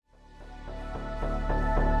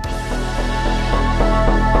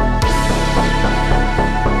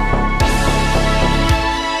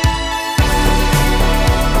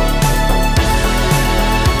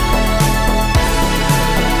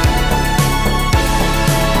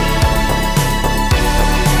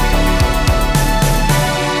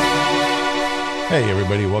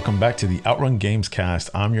welcome back to the Outrun Games Cast.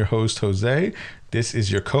 I'm your host, Jose. This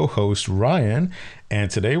is your co-host, Ryan. And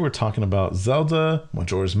today we're talking about Zelda,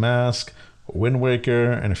 Majora's Mask, Wind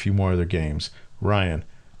Waker, and a few more other games. Ryan,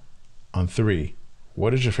 on 3,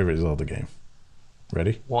 what is your favorite Zelda game?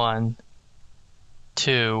 Ready? 1,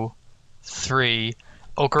 2, 3.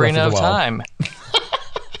 Ocarina of Time.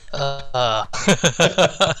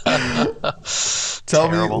 Tell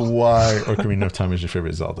me why Ocarina of Time is your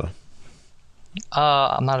favorite Zelda.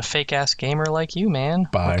 I'm not a fake ass gamer like you, man.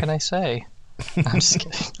 Bye. What can I say? I'm just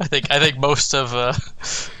kidding. I think most of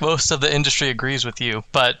the industry agrees with you,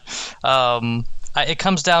 but it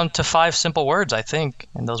comes down to 5 simple words, I think,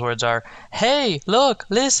 and those words are: "Hey, look,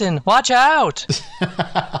 listen, watch out."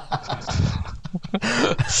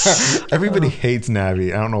 Everybody hates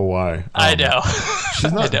Navi. I don't know why. I know.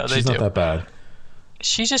 She's not. I know, she's not that bad.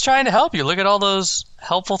 She's just trying to help you. Look at all those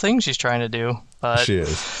helpful things she's trying to do. But she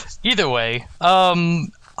is. Either way,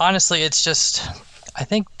 honestly, it's just, I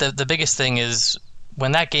think the biggest thing is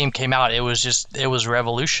when that game came out, it was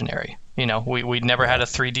revolutionary. You know, we'd never had a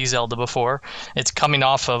 3D Zelda before. It's coming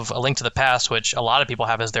off of A Link to the Past, which a lot of people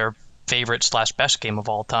have as their favorite / best game of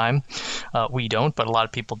all time. We don't, but a lot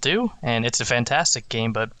of people do, and it's a fantastic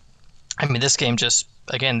game. But I mean, this game just,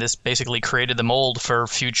 again, this basically created the mold for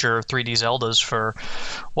future 3D Zeldas for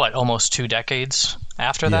almost 2 decades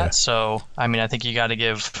after that. So I mean, I think you got to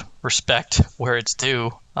give respect where it's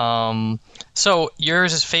due. So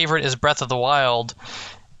yours favorite is Breath of the Wild.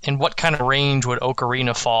 In what kind of range would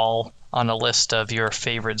Ocarina fall on a list of your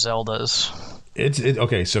favorite Zeldas?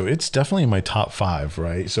 Okay, so it's definitely in my top 5,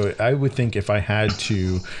 right? So I would think if I had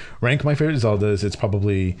to rank my favorite Zeldas, it's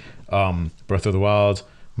probably Breath of the Wild,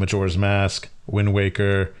 Majora's Mask, Wind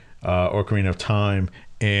Waker, Ocarina of Time,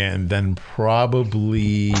 and then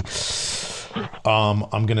probably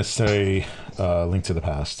I'm gonna say Link to the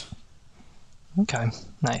Past. Okay,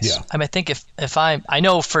 nice. Yeah. I mean, I think if I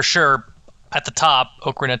know for sure at the top,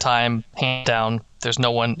 Ocarina of Time, hands down, there's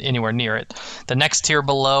no one anywhere near it. The next tier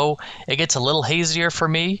below, it gets a little hazier for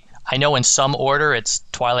me. I know in some order it's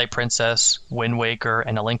Twilight Princess, Wind Waker,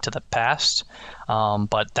 and A Link to the Past,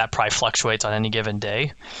 but that probably fluctuates on any given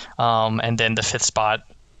day. And then the 5th spot,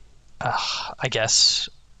 I guess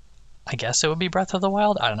it would be Breath of the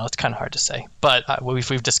Wild. I don't know. It's kind of hard to say. But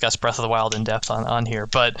we've discussed Breath of the Wild in depth on here.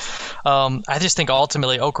 But I just think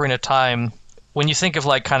ultimately Ocarina of Time, when you think of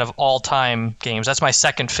like kind of all-time games, that's my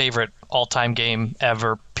second favorite all-time game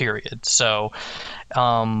ever, period. So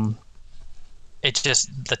it's just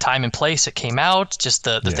the time and place it came out, just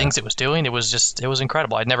the things it was doing. It was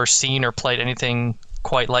incredible. I'd never seen or played anything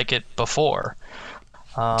quite like it before.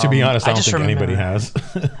 To be honest, I don't think anybody has.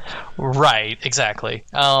 Right, exactly.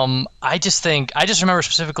 I just remember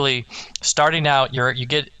specifically starting out, you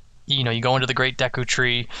go into the Great Deku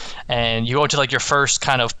Tree and you go into like your first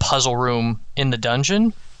kind of puzzle room in the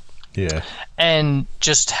dungeon. Yeah. And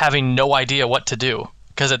just having no idea what to do.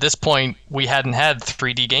 Because at this point, we hadn't had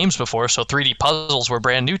 3D games before, so 3D puzzles were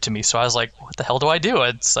brand new to me. So I was like, what the hell do I do?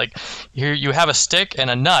 It's like, here you have a stick and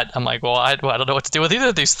a nut. I'm like, well, I don't know what to do with either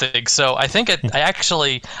of these things. So I think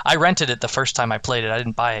I rented it the first time I played it. I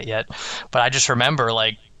didn't buy it yet. But I just remember,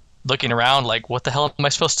 like, looking around, like, what the hell am I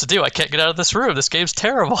supposed to do? I can't get out of this room. This game's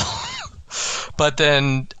terrible. But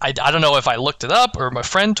then I don't know if I looked it up or my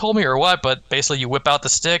friend told me or what, but basically you whip out the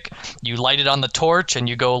stick, you light it on the torch, and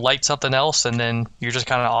you go light something else, and then you're just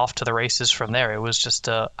kind of off to the races from there. It was just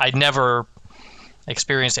I'd never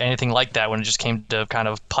experienced anything like that when it just came to kind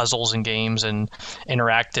of puzzles and games and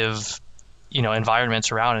interactive,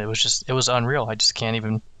 environments around it. It was unreal. I just can't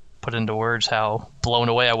even put into words how blown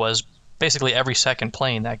away I was basically every second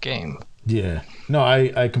playing that game. Yeah, no,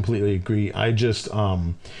 I completely agree. I just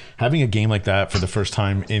having a game like that for the first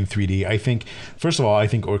time in 3D, I think, first of all, I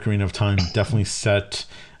think Ocarina of Time definitely set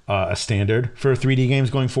a standard for 3D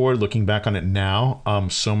games going forward. Looking back on it now,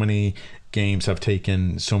 so many games have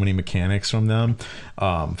taken so many mechanics from them,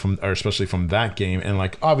 especially from that game, and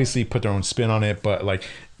like obviously put their own spin on it. But like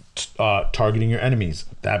targeting your enemies,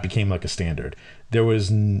 that became like a standard. There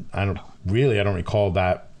was I don't recall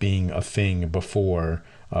that being a thing before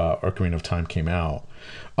Ocarina of Time came out.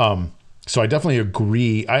 So I definitely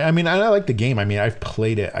agree. I mean, I like the game. I mean, I've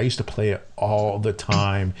played it. I used to play it all the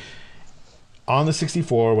time on the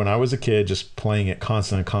 64 when I was a kid, just playing it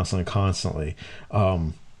constantly.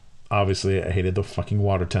 Obviously, I hated the fucking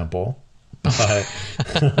water temple. But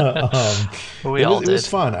it was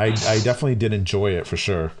fun. I definitely did enjoy it for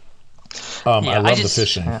sure. I love the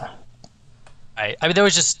fishing. Yeah. I mean,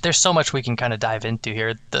 there's so much we can kind of dive into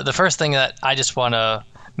here. The first thing that I just want to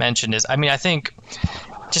mention is, I mean, I think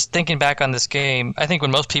just thinking back on this game, I think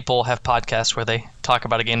when most people have podcasts where they talk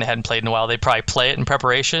about a game they hadn't played in a while, they probably play it in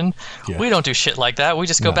preparation. Yeah. We don't do shit like that. We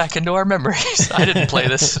just go back into our memories. I didn't play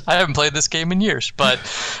this. I haven't played this game in years. But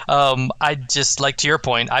I just, like, to your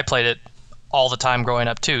point, I played it all the time growing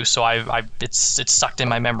up too, so it's sucked in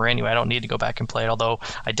my memory anyway. I don't need to go back and play it, although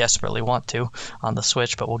I desperately want to on the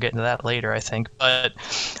Switch, but we'll get into that later, I think. But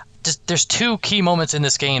just, there's two key moments in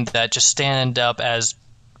this game that just stand up as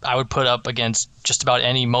I would put up against just about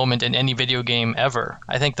any moment in any video game ever.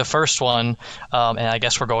 I think the first one, and I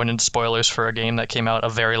guess we're going into spoilers for a game that came out a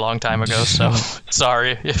very long time ago, so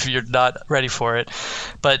sorry if you're not ready for it.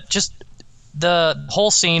 But just the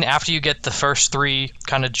whole scene after you get the first three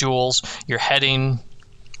kind of jewels, you're heading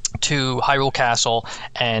to Hyrule Castle,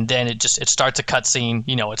 and then it starts a cutscene.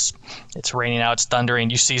 You know, it's raining out, it's thundering.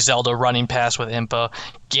 You see Zelda running past with Impa,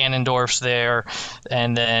 Ganondorf's there,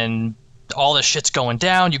 and then all this shit's going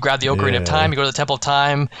down. You grab the Ocarina of Time, you go to the Temple of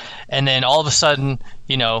Time, and then all of a sudden,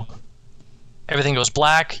 you know, everything goes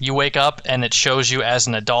black. You wake up, and it shows you as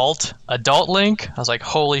an adult Link. I was like,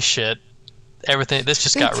 holy shit. Everything, this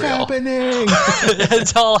just got real. Happening.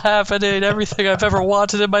 It's all happening. Everything I've ever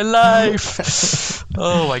wanted in my life.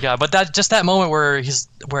 Oh my god! But that moment where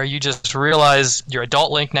you just realize you're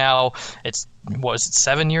adult Link now. It's, what was it,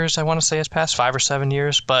 7 years? I want to say has passed, 5 or 7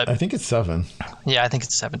 years. But I think it's 7. Yeah, I think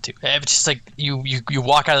it's 7 too. It's just like you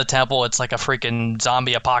walk out of the temple. It's like a freaking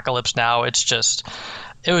zombie apocalypse now. It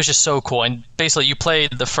was just so cool. And basically, you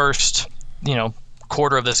played the first, you know,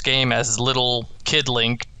 quarter of this game as little kid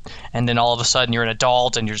Link, and then all of a sudden you're an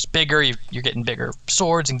adult and you're just bigger. You're getting bigger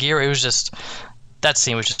swords and gear. It was just, that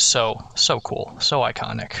scene was just so cool, so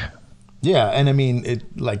iconic. Yeah, and I mean, it,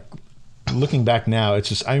 like, looking back now, it's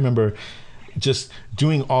just, I remember just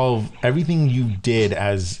doing everything you did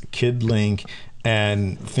as kid Link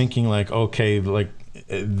and thinking like, okay, like,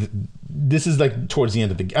 this is like towards the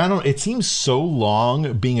end of the, I don't know, it seems so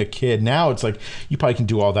long being a kid. Now it's like you probably can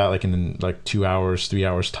do all that like in like 2 hours, 3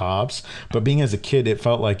 hours tops, but being as a kid, it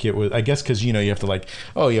felt like it was, I guess because, you know, you have to like,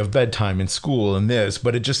 oh, you have bedtime and school and this,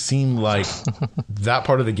 but it just seemed like that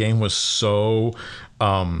part of the game was so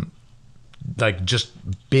like just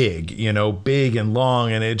big, you know, big and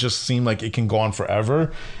long, and it just seemed like it can go on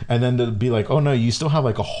forever. And then to be like, oh no, you still have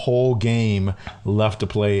like a whole game left to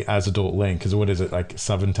play as adult Link, because what is it, like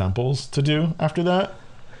 7 temples to do after that?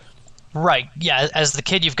 Right. Yeah. As the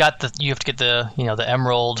kid, you have to get the, you know, the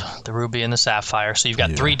emerald, the ruby, and the sapphire. So you've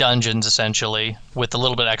got 3 dungeons essentially, with a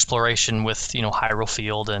little bit of exploration with, you know, Hyrule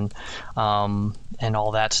Field and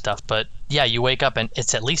all that stuff. But yeah, you wake up and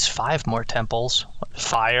it's at least 5 more temples: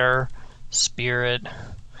 fire, spirit,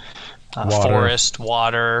 forest,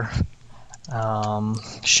 water,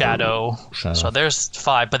 shadow. So there's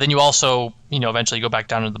 5. But then you also, you know, eventually go back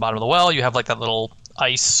down to the bottom of the well. You have like that little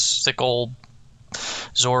icicle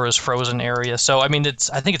Zora's frozen area. So I mean,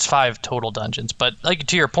 I think it's 5 total dungeons. But like,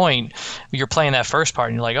 to your point, you're playing that first part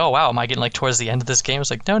and you're like, oh wow, am I getting like towards the end of this game? It's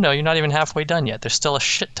like, no, you're not even halfway done yet. There's still a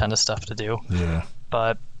shit ton of stuff to do. Yeah.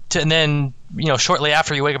 But and then, you know, shortly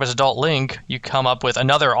after you wake up as adult Link, you come up with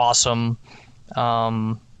another awesome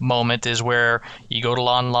moment, is where you go to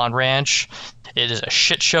Lon Lon Ranch. It is a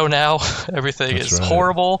shit show now. Everything is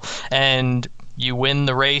horrible, and you win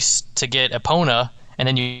the race to get Epona, and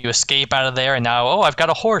then you escape out of there, and now, oh, I've got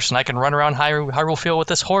a horse, and I can run around Hyrule Field with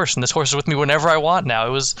this horse, and this horse is with me whenever I want now. It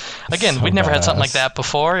was, again, so we'd never had something like that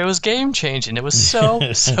before. It was game-changing. It was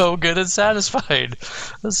so good and satisfying.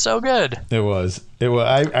 It was so good. It was.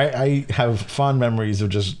 I have fond memories of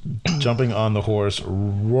just jumping on the horse,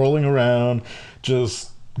 rolling around, just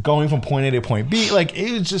going from point A to point B. Like,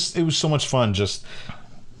 it was so much fun just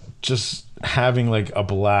having like a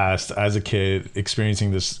blast as a kid, experiencing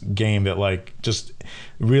this game that like just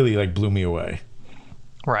really like blew me away.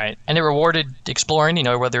 Right. And it rewarded exploring, you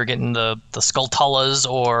know, whether you're getting the Skulltulas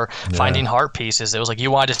or finding heart pieces. It was like you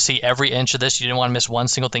wanted to see every inch of this. You didn't want to miss one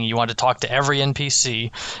single thing. You wanted to talk to every NPC.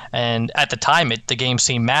 And at the time, the game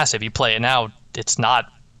seemed massive. You play it now, it's not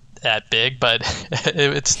that big, but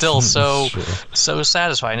it's still so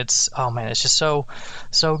satisfying. It's, oh man, it's just so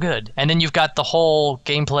good. And then you've got the whole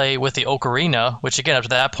gameplay with the ocarina, which again, up to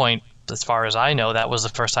that point, as far as I know, that was the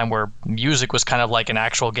first time where music was kind of like an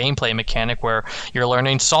actual gameplay mechanic, where you're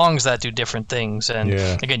learning songs that do different things. And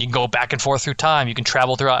again, you can go back and forth through time. You can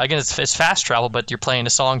travel through, again, it's fast travel, but you're playing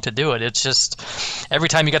a song to do it. It's just, every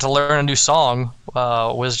time you got to learn a new song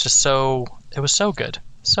was just it was so good.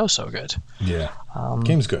 So good. Yeah.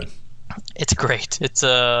 Game's good. It's great. It's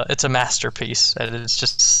a masterpiece. And it's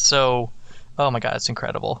just so, oh my God, it's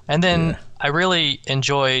incredible. And then I really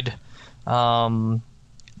enjoyed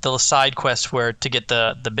the side quest where to get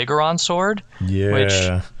the Bigoron sword. Yeah.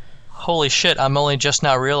 Which, holy shit, I'm only just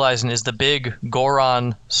now realizing is the big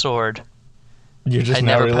Goron sword. You're just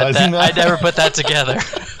now realizing that? I never put that together.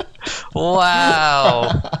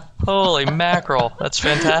 Wow. Holy mackerel. That's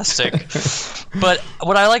fantastic. But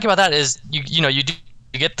what I like about that is, you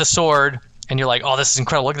get the sword, and you're like, oh, this is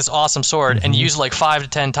incredible. Look at this awesome sword. And you use it like 5 to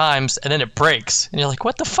 10 times, and then it breaks. And you're like,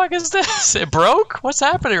 what the fuck is this? It broke? What's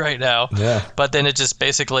happening right now? Yeah. But then it just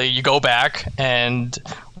basically, you go back and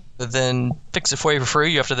then fix it for you for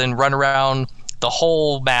free. You have to then run around the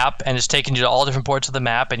whole map, and it's taking you to all different parts of the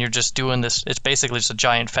map, and you're just doing this. It's basically just a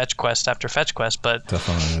giant fetch quest after fetch quest. But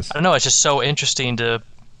definitely is. I don't know. It's just so interesting to,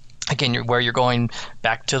 again, where you're going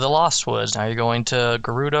back to the Lost Woods. Now you're going to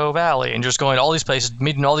Gerudo Valley, and just going to all these places,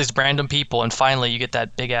 meeting all these random people, and finally you get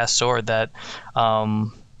that big ass sword that,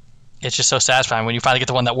 it's just so satisfying when you finally get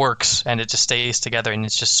the one that works, and it just stays together, and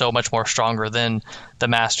it's just so much more stronger than the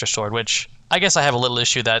Master Sword. Which I guess I have a little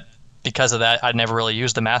issue that because of that, I never really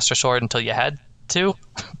used the Master Sword until you had to.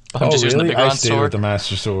 I'm just using the big rod sword. With the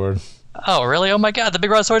Master Sword. Oh really? Oh my god, the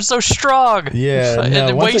big rod sword is so strong. Yeah,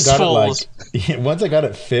 no, once I got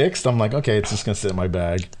it fixed, I'm like, okay, it's just gonna sit in my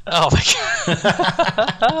bag. Oh my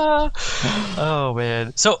god. Oh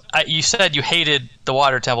man. So you said you hated the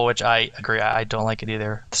water temple, which I agree. I don't like it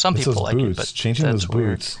either. Some people like it, but changing those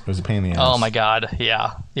boots was a pain in the ass. Oh my god.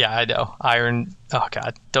 Yeah, I know. Iron. Oh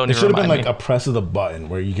god. Don't it even. It should have been like a press of the button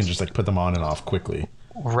where you can just like put them on and off quickly.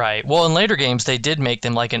 Right. Well, in later games, they did make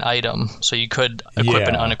them like an item, so you could equip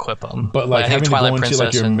and unequip them. But like having to go into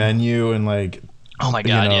like your menu and like, oh my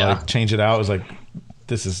god, like change it out was like,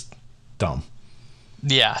 this is dumb.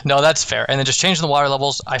 Yeah, no, that's fair. And then just changing the water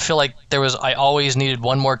levels, I feel like I always needed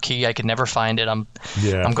one more key. I could never find it. I'm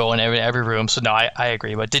going every room. So no, I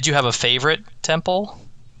agree. But did you have a favorite temple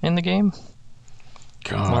in the game?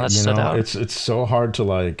 God, it's so hard to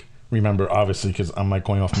like remember, obviously, because I'm like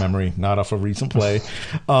going off memory, not off a recent play.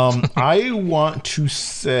 I want to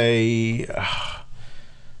say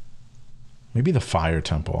maybe the Fire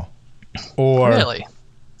Temple, or really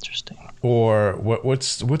interesting. Or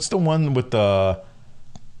what's the one with the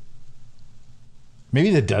maybe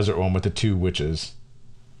the desert one with the 2 witches.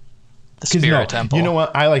 The Spirit Temple. You know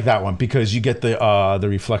what? I like that one because you get the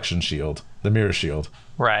reflection shield, the mirror shield.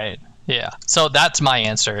 Right. Yeah. So that's my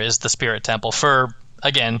answer is the Spirit Temple for.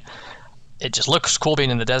 Again, it just looks cool being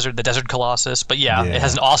in the desert Colossus. But yeah, it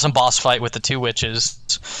has an awesome boss fight with the 2 witches.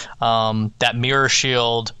 That mirror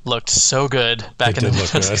shield looked so good back in the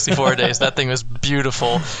 64 days. That thing was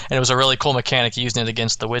beautiful, and it was a really cool mechanic using it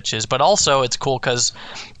against the witches. But also, it's cool because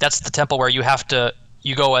that's the temple where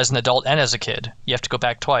you go as an adult and as a kid. You have to go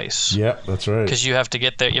back twice. Yeah, that's right. Because you have to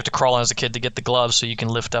get there. You have to crawl in as a kid to get the gloves so you can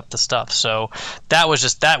lift up the stuff. So that was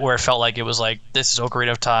just that where it felt like it was like, this is Ocarina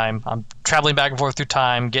of Time. I'm traveling back and forth through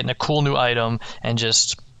time, getting a cool new item, and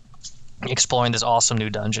just exploring this awesome new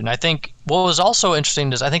dungeon. I think what was also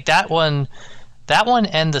interesting is I think that one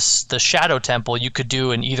and the Shadow Temple you could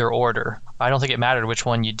do in either order. I don't think it mattered which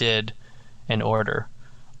one you did in order.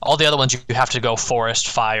 All the other ones you have to go forest,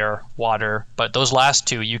 fire, water, but those last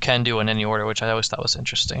 2 you can do in any order, which I always thought was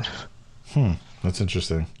interesting. That's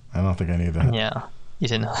interesting. I don't think I knew that. Yeah, you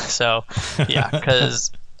didn't. So, yeah, because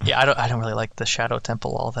I don't really like the Shadow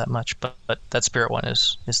Temple all that much, but that Spirit one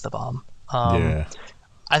is the bomb. Yeah.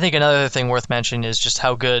 I think another thing worth mentioning is just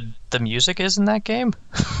how good the music is in that game.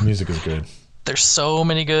 Music is good. There's so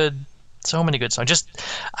many good songs.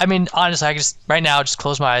 Honestly, I just right now just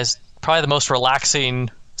close my eyes. Probably the most relaxing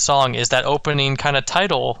song is that opening kind of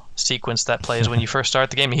title sequence that plays when you first start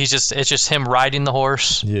the game. It's just him riding the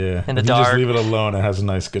horse in the dark. Just leave it alone. It has a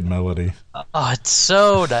nice, good melody. Oh, it's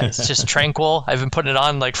so nice. It's just tranquil. I've been putting it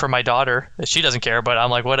on like for my daughter. She doesn't care, but I'm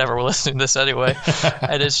like, whatever, we're listening to this anyway.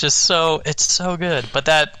 And it's so good. But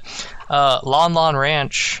that Lon Lon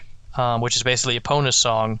Ranch, which is basically Epona's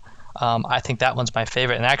song, I think that one's my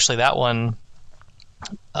favorite. And actually that one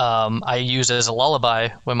I used it as a lullaby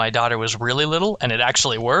when my daughter was really little, and it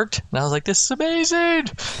actually worked. And I was like, this is amazing.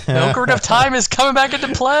 The Ocarina of Time is coming back into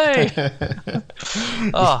play.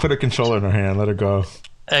 Just put a controller in her hand, let her go.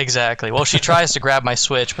 Exactly. Well, she tries to grab my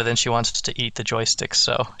Switch, but then she wants to eat the joysticks,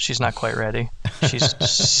 so she's not quite ready. She's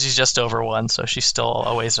just over 1, so she's still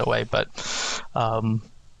a ways away. But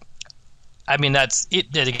that's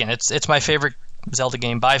it. Again, it's my favorite Zelda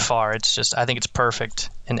game by far. It's just, I think it's perfect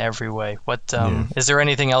in every way. Is there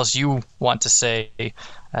anything else you want to say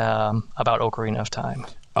about Ocarina of Time?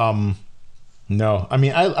 No.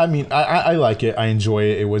 I like it. I enjoy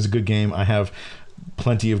it. It was a good game. I have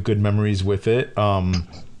plenty of good memories with it.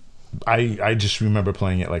 I just remember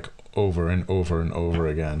playing it like over and over and over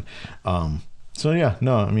again. It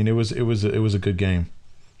was a good game.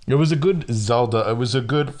 It was a good Zelda. It was a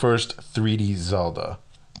good first 3D Zelda.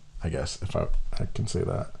 I guess, if I can say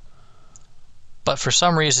that. But for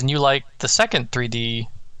some reason, you like the second 3D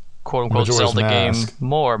quote unquote Majora's Zelda Mask. game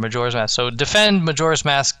more, Majora's Mask. So defend Majora's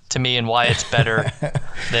Mask to me and why it's better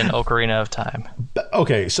than Ocarina of Time.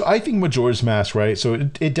 Okay, so I think Majora's Mask, right? So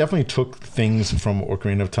it definitely took things from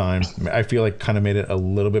Ocarina of Time. I feel like kind of made it a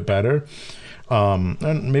little bit better.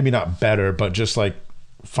 And maybe not better, but just like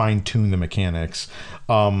fine tune the mechanics.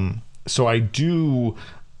 So I do.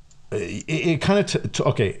 It kind of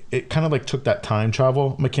it kind of like took that time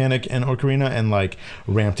travel mechanic in Ocarina and like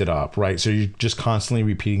ramped it up, right? So you're just constantly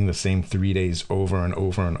repeating the same 3 days over and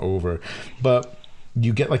over and over, but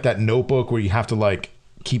you get like that notebook where you have to like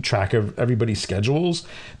keep track of everybody's schedules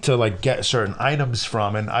to like get certain items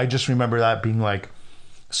from, and I just remember that being like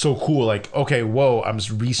so cool. Like, okay, whoa, I'm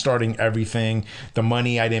just restarting everything. The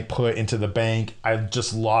money I didn't put into the bank, I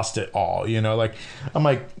just lost it all, you know? Like, I'm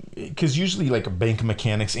like, because usually like bank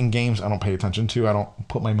mechanics in games I don't pay attention to. I don't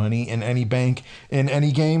put my money in any bank in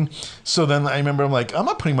any game. So then I remember I'm like, I'm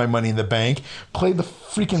not putting my money in the bank. Played the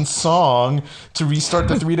freaking song to restart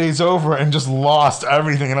the 3 days over and just lost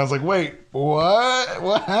everything. And I was like, wait,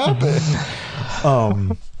 what happened?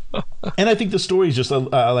 And I think the story is just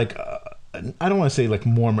I don't want to say like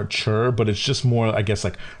more mature, but it's just more, I guess,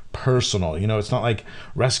 like personal. You know, it's not like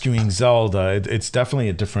rescuing Zelda. It's definitely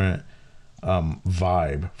a different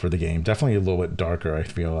vibe for the game. Definitely a little bit darker, I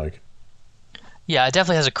feel like. Yeah, it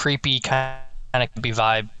definitely has a creepy kind of creepy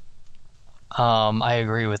vibe. I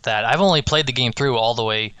agree with that. I've only played the game through all the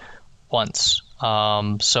way once.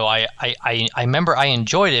 So I remember I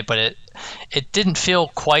enjoyed it, but it didn't feel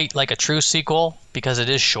quite like a true sequel because it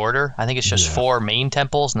is shorter. I think it's just 4 main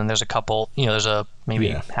temples, and then there's a couple, there's maybe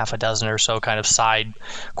half a dozen or so kind of side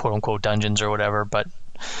quote unquote dungeons or whatever, but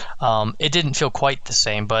it didn't feel quite the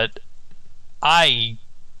same. But I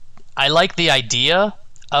like the idea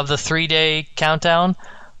of the 3-day countdown,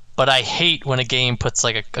 but I hate when a game puts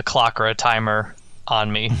like a clock or a timer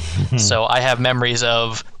on me. So I have memories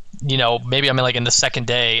of, maybe I'm in the second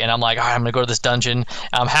day and I'm like, all right, I'm gonna go to this dungeon.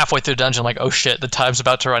 I'm halfway through the dungeon. I'm like, oh shit, the time's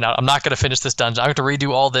about to run out. I'm not gonna finish this dungeon. I have to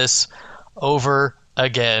redo all this over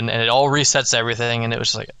again, and it all resets everything. And it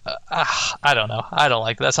was just like, I don't know. I don't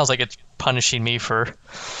like that. That sounds like it's punishing me for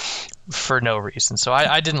no reason. So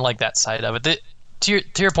I didn't like that side of it. To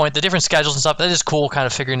your point, the different schedules and stuff, that is cool. Kind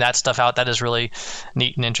of figuring that stuff out. That is really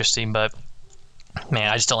neat and interesting. But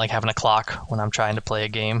man, I just don't like having a clock when I'm trying to play a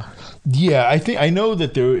game. Yeah, I know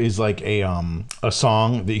that there is like a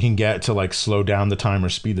song that you can get to like slow down the time or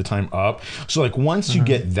speed the time up. So like once you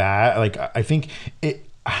get that, like I think it.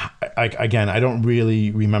 Again, I don't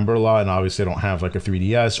really remember a lot, and obviously I don't have like a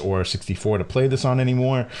 3DS or a 64 to play this on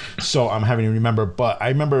anymore. So I'm having to remember. But I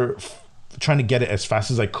remember trying to get it as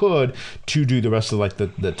fast as I could to do the rest of like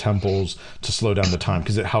the temples to slow down the time,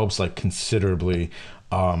 because it helps like considerably.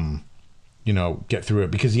 Get through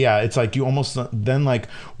it, because it's like you almost then, like,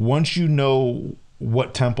 once you know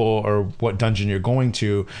what temple or what dungeon you're going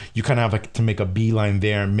to, you kind of have like to make a beeline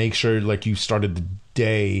there and make sure like you started the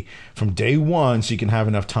day from day one, so you can have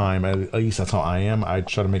enough time. At least that's how I am. I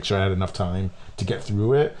try to make sure I had enough time to get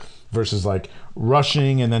through it versus like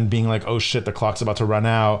rushing and then being like, oh shit, the clock's about to run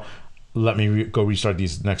out, let me go restart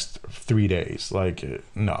these next 3 days. Like,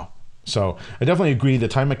 no. So I definitely agree, the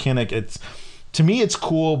time mechanic, to me it's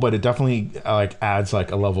cool, but it definitely like adds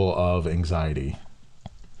like a level of anxiety.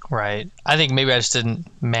 Right. I think maybe I just didn't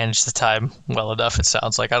manage the time well enough, it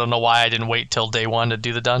sounds like. I don't know why I didn't wait till day one to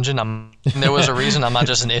do the dungeon. There was a reason. I'm not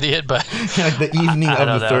just an idiot, but... like the evening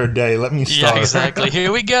of the third day. Let me start. Yeah, exactly.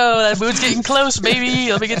 Here we go. That moon's getting close,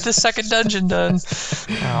 baby. Let me get this second dungeon done.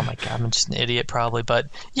 Oh my god, I'm just an idiot probably. But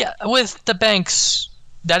yeah, with the banks...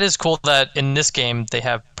 That is cool that in this game they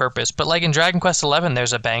have purpose. But like in Dragon Quest XI,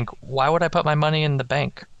 there's a bank. Why would I put my money in the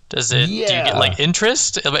bank? Do you get like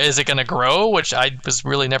interest? Is it going to grow? Which I was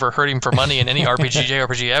really never hurting for money in any RPG,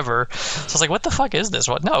 JRPG ever. So I was like, what the fuck is this?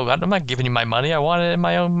 What? No, I'm not giving you my money. I want it in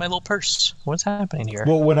my little purse. What's happening here?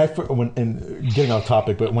 Well, when getting off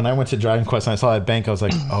topic, but when I went to Dragon Quest and I saw that bank, I was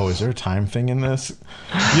like, oh, is there a time thing in this?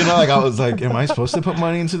 Like I was like, am I supposed to put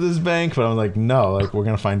money into this bank? But I was like, no, like we're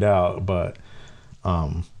going to find out. But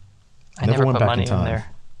I never put money in there.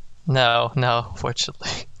 No,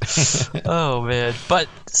 fortunately. Oh man. But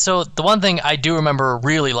so the one thing I do remember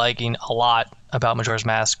really liking a lot about Majora's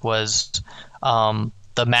Mask was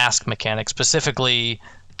the mask mechanic, specifically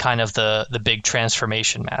kind of the big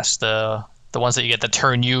transformation masks, the ones that you get that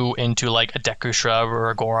turn you into like a Deku Shrub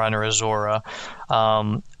or a Goron or a Zora.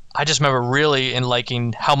 I just remember really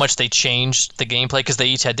liking how much they changed the gameplay, because they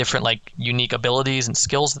each had different like unique abilities and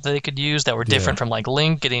skills that they could use that were different from like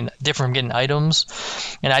Link getting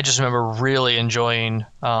items. And I just remember really enjoying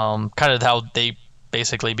kind of how they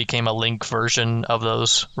basically became a Link version of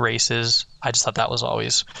those races. I just thought that was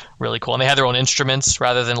always really cool. And they had their own instruments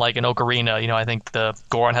rather than like an ocarina. You know, I think the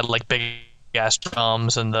Goron had like big ass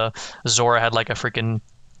drums, and the Zora had like a freaking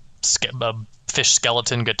fish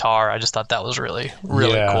skeleton guitar. I just thought that was really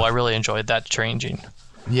cool. I really enjoyed that changing.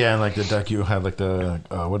 Yeah, and like the Deku had like the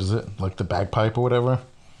what is it? Like the bagpipe or whatever.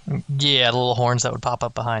 Yeah, the little horns that would pop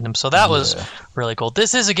up behind him. So that was really cool.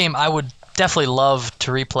 This is a game I would definitely love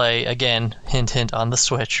to replay again. Hint, hint on the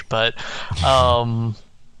Switch. But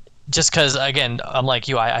just because, again, I'm like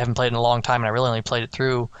you, I haven't played in a long time, and I really only played it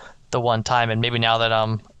through the one time. And maybe now that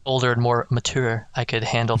I'm older and more mature, I could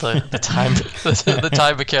handle the time the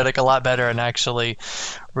time mechanic a lot better and actually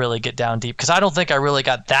really get down deep. Because I don't think I really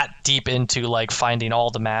got that deep into like finding all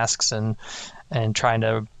the masks and trying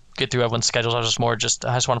to get through everyone's schedules. I was just more I just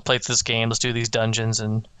want to play through this game. Let's do these dungeons,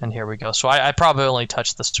 and here we go. So I probably only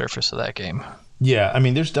touched the surface of that game. Yeah, I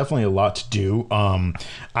mean, there's definitely a lot to do. God,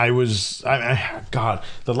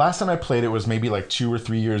 the last time I played it was maybe like 2 or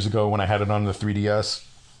 3 years ago when I had it on the 3DS.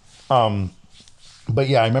 But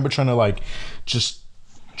yeah, I remember trying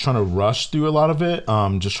to rush through a lot of it,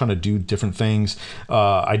 just trying to do different things.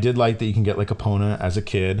 I did like that you can get like Epona as a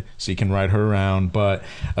kid, so you can ride her around. But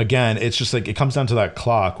again, it's just like it comes down to that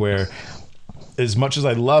clock where, as much as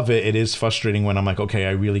I love it, it is frustrating when I'm like, okay,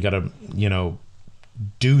 I really gotta,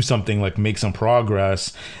 do something, like make some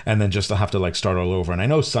progress, and then just to have to like start all over. And I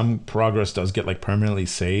know some progress does get like permanently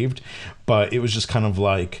saved, but it was just kind of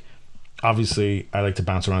like, obviously I like to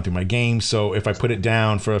bounce around through my game, so if I put it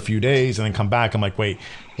down for a few days and then come back, I'm like, wait,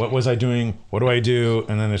 what was I doing? What do I do?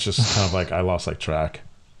 And then it's just kind of like I lost like track.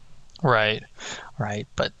 Right.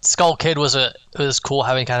 But Skull Kid was cool,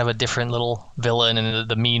 having kind of a different little villain, and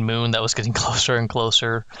the Mean Moon that was getting closer and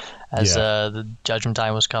closer as the Judgment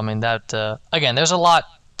Time was coming. That again, there's a lot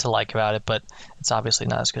to like about it, but it's obviously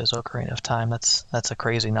not as good as Ocarina of Time. That's a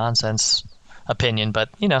crazy nonsense opinion, but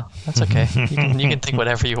that's okay. You can think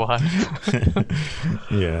whatever you want.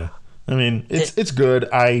 Yeah, I mean, it's good.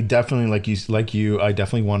 I definitely I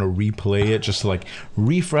definitely want to replay it just to like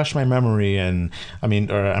refresh my memory. And I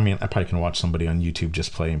probably can watch somebody on YouTube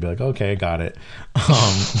just play and be like, okay, I got it.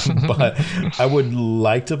 But I would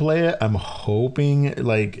like to play it. I'm hoping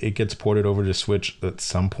like it gets ported over to Switch at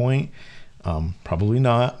some point. Probably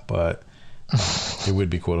not, but it would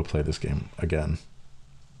be cool to play this game again.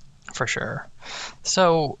 For sure.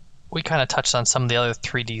 So we kind of touched on some of the other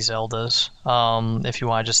 3D Zeldas. If you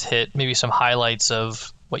want to just hit maybe some highlights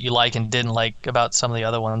of what you like and didn't like about some of the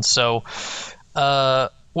other ones. So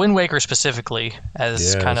Wind Waker specifically,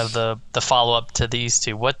 as kind of the follow-up to these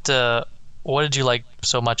two. What did you like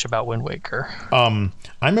so much about Wind Waker? I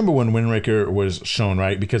remember when Wind Waker was shown,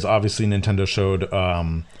 right? Because obviously Nintendo showed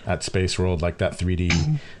at Space World like that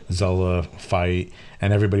 3D Zelda fight,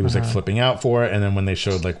 and everybody was like flipping out for it. And then when they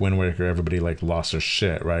showed like Wind Waker, everybody like lost their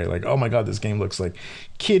shit, right? Like, oh my god, this game looks like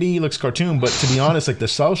kiddie, looks cartoon. But to be honest, like the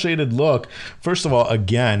cel shaded look, first of all,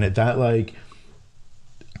 again, that like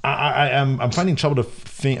I'm finding trouble to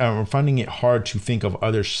think. I'm finding it hard to think of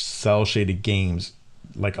other cel shaded games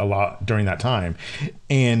like a lot during that time.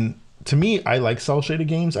 And to me, I like cel shaded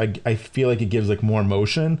games. I feel like it gives like more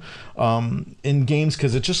emotion in games,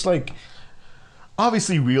 because it's just like,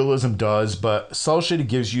 obviously realism does, but cel shaded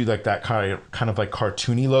gives you like that kind of like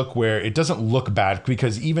cartoony look where it doesn't look bad,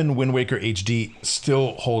 because even Wind Waker HD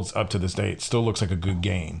still holds up to this day. It still looks like a good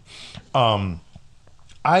game.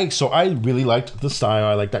 I really liked the style.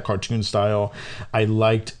 I liked that cartoon style. I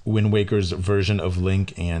liked Wind Waker's version of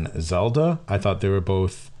Link and Zelda. I thought they were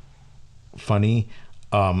both funny.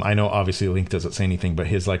 I know obviously Link doesn't say anything, but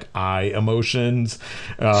his like eye emotions,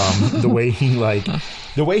 the way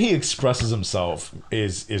he expresses himself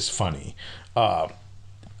is funny.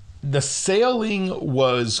 The sailing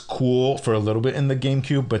was cool for a little bit in the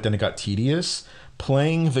GameCube, but then it got tedious.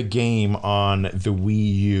 Playing the game on the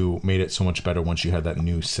Wii U made it so much better once you had that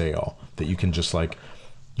new sail that you can just like,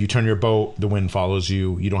 you turn your boat, the wind follows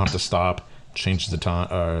you. You don't have to stop, change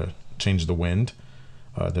the change the wind,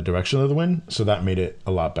 the direction of the wind. So that made it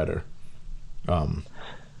a lot better. Go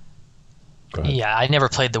ahead. Yeah, I never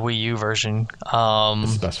played the Wii U version.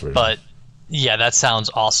 It's the best version. But yeah, that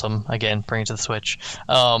sounds awesome. Again, bring it to the Switch.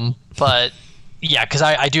 But yeah, because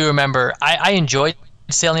I do remember I enjoyed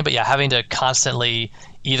sailing, but yeah, having to constantly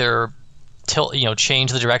either tilt,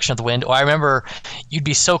 change the direction of the wind, or I remember you'd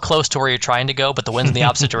be so close to where you're trying to go, but the wind's in the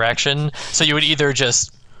opposite direction, so you would either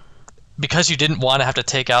just because you didn't want to have to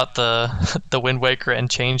take out the Wind Waker and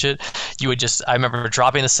change it, you would just, I remember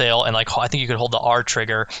dropping the sail and like I think you could hold the R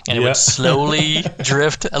trigger and it would slowly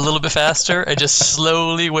drift a little bit faster and just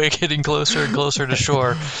slowly getting closer and closer to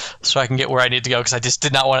shore so I can get where I need to go, because I just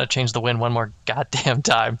did not want to change the wind one more goddamn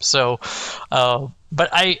time. So but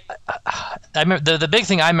I remember the big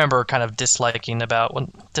thing I remember kind of disliking about, well,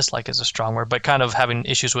 dislike is a strong word, but kind of having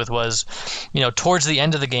issues with was, towards the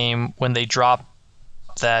end of the game when they dropped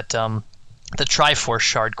that the Triforce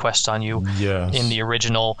shard quest on you in the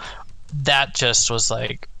original. That just was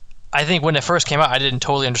like, I think when it first came out, I didn't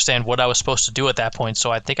totally understand what I was supposed to do at that point.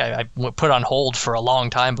 So I think I put on hold for a long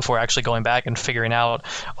time before actually going back and figuring out,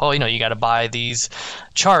 you got to buy these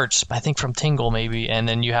charts, I think from Tingle maybe, and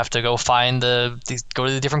then you have to go find go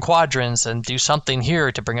to the different quadrants and do something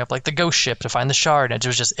here to bring up like the ghost ship to find the shard. And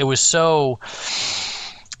it was so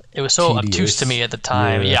tedious. Obtuse to me at the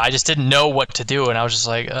time. Yeah, I just didn't know what to do, and I was just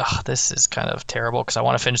like, ugh, this is kind of terrible because I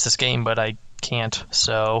want to finish this game, but I can't.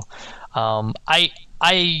 So, when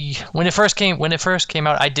it first came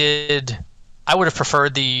out, I would have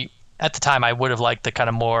preferred at the time I would have liked the kind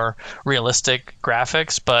of more realistic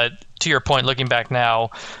graphics, but to your point, looking back now,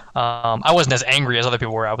 I wasn't as angry as other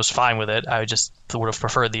people were. I was fine with it. I just would have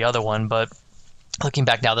preferred the other one, but looking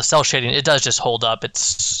back now, the cell shading, it does just hold up. It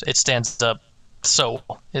stands up. So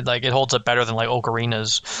it holds up better than like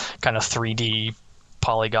Ocarina's kind of 3D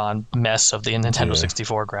polygon mess of the Nintendo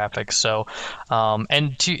 64 graphics. So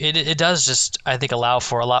it does just, I think, allow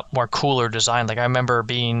for a lot more cooler design. Like I remember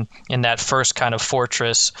being in that first kind of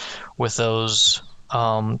fortress with those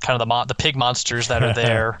kind of the pig monsters that are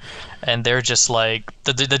there, and they're just like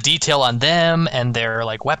the detail on them and their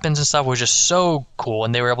like weapons and stuff was just so cool,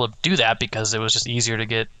 and they were able to do that because it was just easier to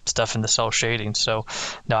get stuff in the cell shading. So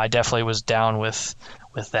no, I definitely was down with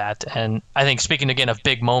that. And I think, speaking again of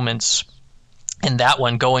big moments, in that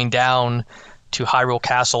one, going down to Hyrule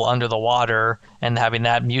Castle under the water and having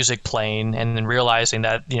that music playing, and then realizing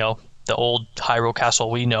that the old Hyrule Castle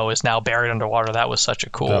we know is now buried underwater. That was such a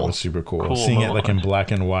cool. That was super cool. Seeing moment. It like in black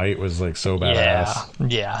and white was like so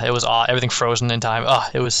badass. Yeah, it was everything frozen in time. Oh,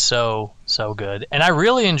 it was so good. And I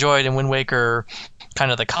really enjoyed in Wind Waker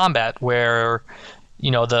kind of the combat where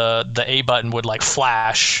the A button would like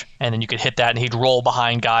flash, and then you could hit that, and he'd roll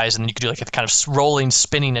behind guys, and you could do like a kind of rolling,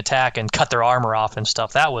 spinning attack and cut their armor off and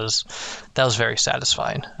stuff. That was very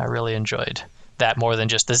satisfying. I really enjoyed that more than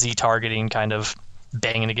just the Z targeting kind of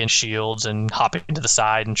banging against shields and hopping to the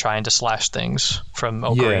side and trying to slash things from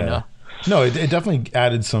Ocarina. Yeah. No, it definitely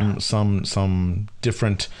added some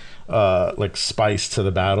different like spice to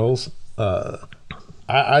the battles.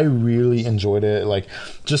 I really enjoyed it. Like,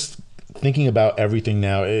 just thinking about everything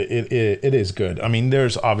now, it is good. I mean,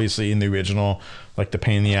 there's obviously in the original like the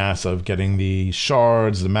pain in the ass of getting the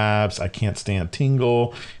shards, the maps. I can't stand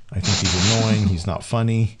Tingle. I think he's annoying. He's not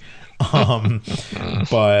funny.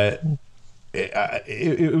 But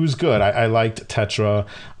it was good. I liked Tetra,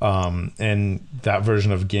 and that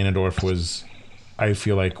version of Ganondorf was, I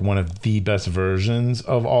feel like, one of the best versions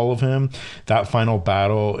of all of him. That final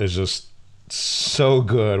battle is just so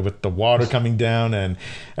good, with the water coming down and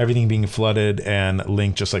everything being flooded, and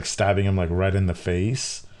Link just like stabbing him like right in the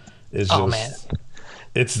face. Man.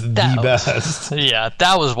 It's the best. Yeah,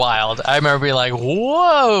 that was wild. I remember being like,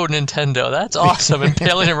 "Whoa, Nintendo, that's awesome!" and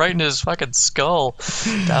impaling him right in his fucking skull.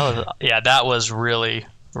 That was really,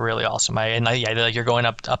 really awesome. Like you're going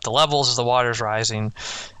up the levels as the water's rising.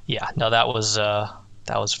 Yeah, no, that was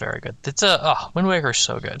very good. It's Wind Waker's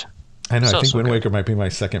so good. I know. I think Wind Waker might be my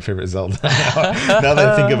second favorite Zelda. Now that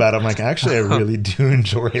I think about it, I'm like, actually, I really do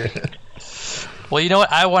enjoy it. Well, you know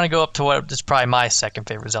what? I want to go up to what is probably my second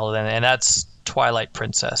favorite Zelda, then, and that's Twilight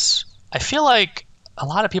Princess. I feel like a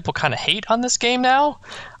lot of people kind of hate on this game now.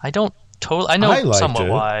 I know somewhat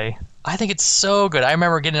why. I think it's so good. I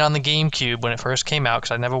remember getting it on the GameCube when it first came out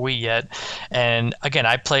because I never Wii yet. And again,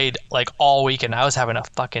 I played like all weekend. I was having a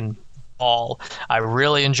fucking ball. I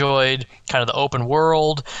really enjoyed kind of the open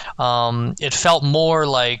world. It felt more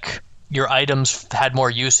like your items had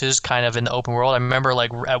more uses kind of in the open world. I remember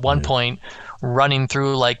like at one point running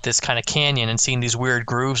through like this kind of canyon and seeing these weird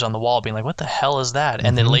grooves on the wall, being like, what the hell is that?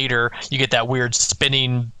 And then later you get that weird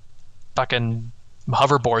spinning fucking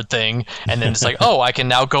hoverboard thing, and then it's like, oh, I can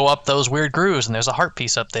now go up those weird grooves, and there's a heart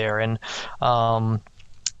piece up there. And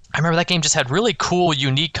I remember that game just had really cool,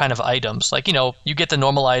 unique kind of items. Like, you get the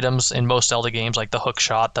normal items in most Zelda games, like the hook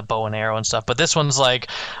shot, the bow and arrow and stuff. But this one's like,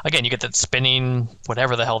 again, you get that spinning,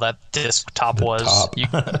 whatever the hell that disc top was. You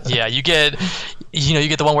get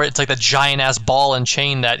the one where it's like the giant ass ball and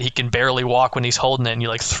chain that he can barely walk when he's holding it, and you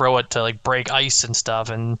like throw it to like break ice and stuff.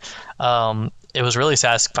 And it was really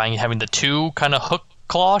satisfying having the two kind of hook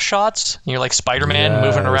claw shots. You're like Spider-Man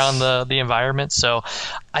moving around the environment. So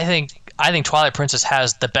I think Twilight Princess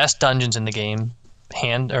has the best dungeons in the game,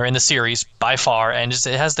 in the series by far, and it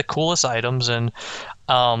has the coolest items. And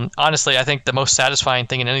honestly, I think the most satisfying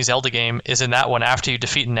thing in any Zelda game is in that one. After you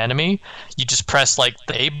defeat an enemy, you just press like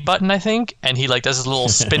the A button, I think, and he like does his little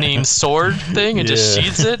spinning sword thing and just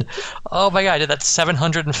sheathes it. Oh my god, I did that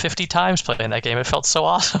 750 times playing that game. It felt so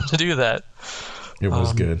awesome to do that. It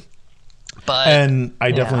was good. And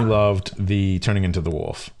I definitely loved the turning into the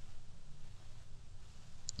wolf.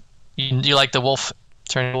 You like the wolf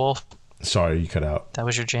turning wolf? Sorry, you cut out. That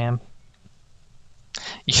was your jam?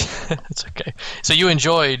 It's okay. So you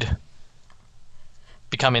enjoyed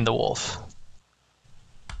becoming the wolf?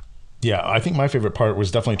 Yeah, I think my favorite part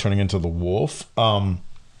was definitely turning into the wolf.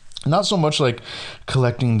 Not so much like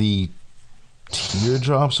collecting the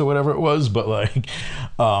teardrops or whatever it was, but like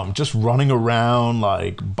just running around,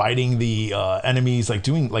 like biting the enemies, like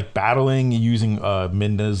doing like battling using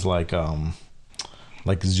Midna's like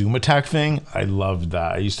zoom attack thing. I loved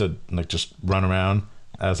that. I used to like just run around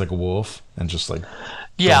as like a wolf and just like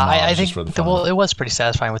I think it was pretty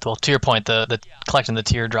satisfying with the wolf. To your point, the collecting the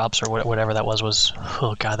teardrops or whatever that was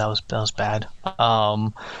oh god, that was bad.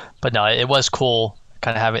 But no, it was cool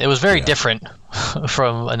kind of having. It was very different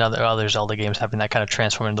from other Zelda games, having that kind of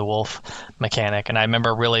transform into wolf mechanic. And I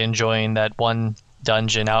remember really enjoying that one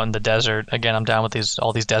dungeon out in the desert. Again, I'm down with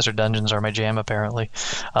all these desert dungeons are my jam apparently.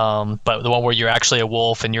 But the one where you're actually a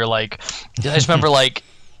wolf and you're like, I just remember like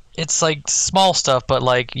it's like small stuff, but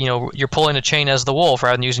like, you know, you're pulling a chain as the wolf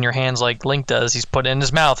rather than using your hands like Link does. He's putting it in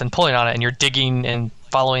his mouth and pulling on it, and you're digging and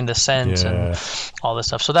following the scent and all this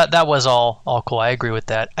stuff. So that was all cool. I agree with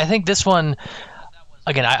that. I think this one,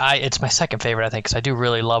 again, it's my second favorite, I think, because I do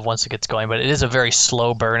really love once it gets going, but it is a very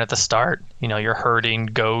slow burn at the start. You know, you're herding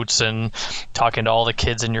goats and talking to all the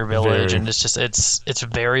kids in your village, and it's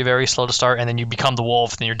very, very slow to start, and then you become the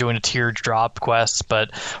wolf, and you're doing a teardrop quest. But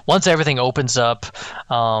once everything opens up,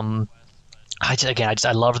 I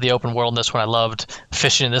loved the open world in this one. I loved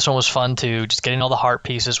fishing. This one was fun too. Just getting all the heart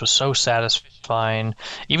pieces was so satisfying.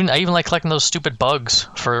 I even like collecting those stupid bugs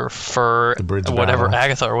for whatever battle.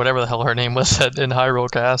 Agatha or whatever the hell her name was in Hyrule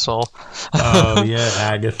Castle. Oh yeah,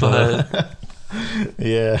 Agatha.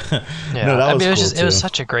 Yeah. No, that was cool too. It was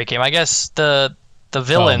such a great game. I guess the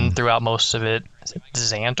villain throughout most of it, is it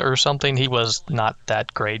Zant or something? He was not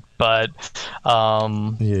that great, but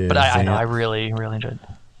I really, really enjoyed it.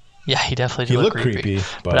 Yeah, he definitely did look creepy.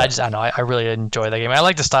 But I really enjoy that game. I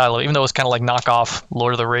like the style of it, even though it was kind of like knockoff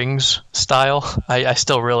Lord of the Rings style. I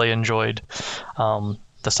still really enjoyed the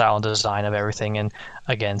style and design of everything. And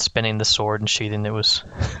again, spinning the sword and sheathing it was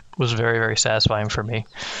very, very satisfying for me.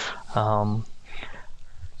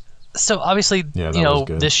 So obviously,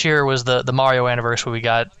 this year was the Mario anniversary. We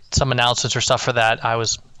got some announcements or stuff for that. I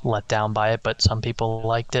was let down by it, but some people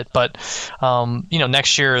liked it. But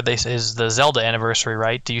next year is the Zelda anniversary,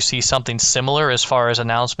 right? Do you see something similar as far as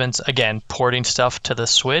announcements? Again, porting stuff to the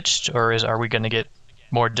Switch, or are we going to get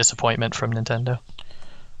more disappointment from Nintendo?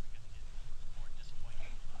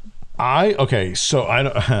 So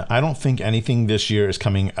I don't think anything this year is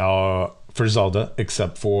coming for Zelda,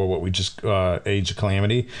 except for what we just Age of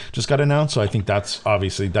Calamity just got announced. So I think that's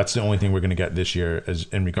the only thing we're going to get this year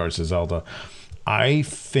in regards to Zelda. I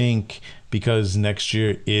think because next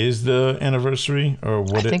year is the anniversary, or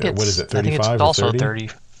what is it? 35 I think it's also 30?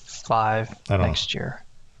 35 next year.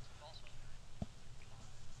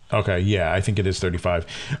 Okay, yeah, I think it is 35.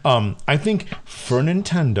 I think for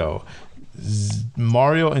Nintendo,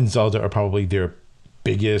 Mario and Zelda are probably their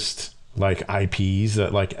biggest like IPs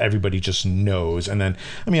that like everybody just knows. And then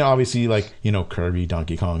obviously like Kirby,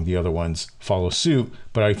 Donkey Kong, the other ones follow suit,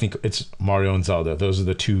 but I think it's Mario and Zelda. Those are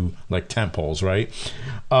the two like tentpoles, right?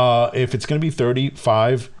 If it's going to be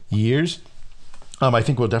 35 years, I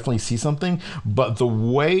think we'll definitely see something. But the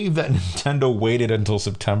way that Nintendo waited until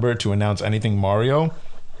September to announce anything Mario,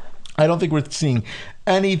 I don't think we're seeing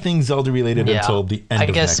anything Zelda related until the end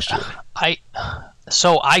of next year.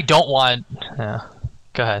 I don't want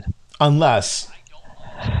go ahead. Unless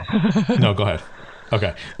no, go ahead.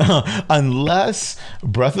 Okay. Unless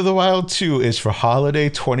Breath of the Wild 2 is for holiday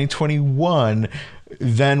 2021,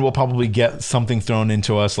 then we'll probably get something thrown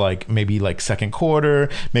into us like maybe like second quarter,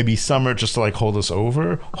 maybe summer, just to like hold us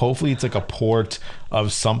over. Hopefully it's like a port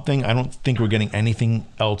of something. I don't think we're getting anything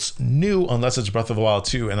else new unless it's Breath of the Wild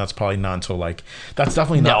 2, and that's probably not until like that's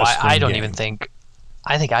definitely not. No, I don't even think.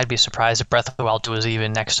 I think I'd be surprised if Breath of the Wild 2 was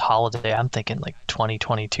even next holiday. I'm thinking like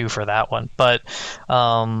 2022 for that one. But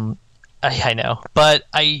I know. But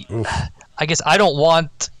I guess I don't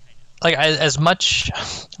want like as much.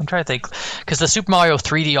 I'm trying to think, because the Super Mario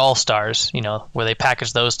 3D All Stars, where they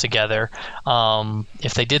package those together.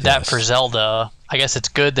 If they did that for Zelda, I guess it's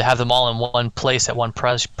good to have them all in one place at one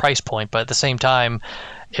price point. But at the same time,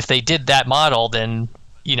 if they did that model, then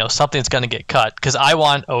something's going to get cut. Because I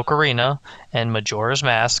want Ocarina and Majora's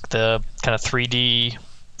Mask, the kind of 3D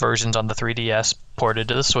versions on the 3DS ported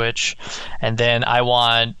to the Switch, and then I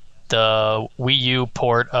want the Wii U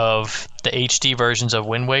port of the HD versions of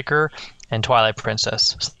Wind Waker and Twilight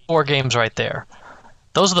Princess. So 4 games right there.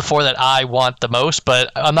 Those are the 4 that I want the most,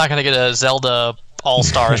 but I'm not going to get a Zelda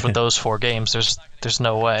All-Stars with those 4 games. There's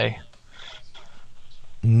no way.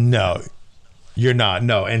 No. You're not,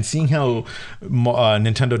 no. And seeing how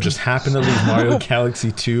Nintendo just happened to leave Mario Galaxy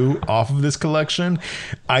 2 off of this collection,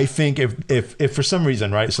 I think if for some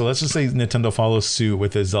reason, right? So let's just say Nintendo follows suit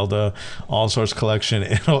with a Zelda All-Stars collection,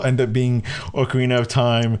 it'll end up being Ocarina of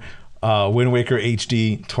Time, Wind Waker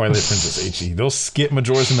HD, Twilight Princess HD. They'll skip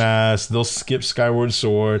Majora's Mask. They'll skip Skyward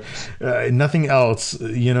Sword. Nothing else.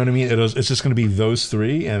 You know what I mean? It's just going to be those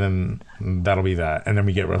 3, and then that'll be that. And then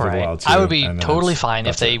we get Breath of the Wild 2. I would be totally fine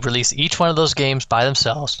if they release each one of those games by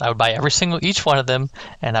themselves. I would buy each one of them,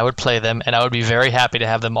 and I would play them, and I would be very happy to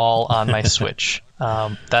have them all on my Switch.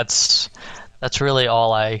 That's really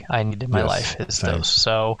all I need in my life is those.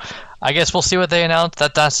 So I guess we'll see what they announce.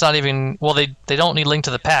 That's not even, well, they don't need Link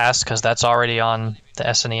to the Past because that's already on the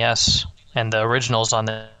SNES and the originals on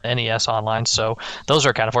the NES online. So those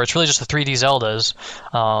are kind of for. It's really just the 3D Zeldas.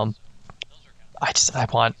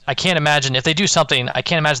 I can't imagine if they do something. I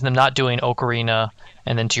can't imagine them not doing Ocarina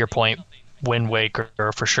and then, to your point, Wind Waker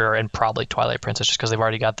for sure, and probably Twilight Princess just because they've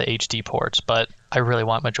already got the HD ports. But I really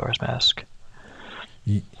want Majora's Mask.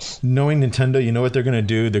 Knowing Nintendo, you know what they're going to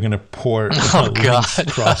do? They're going to port God.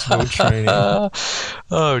 crossbow training. Oh,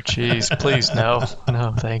 jeez. Please, no.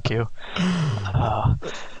 No, thank you.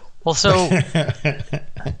 Well, so...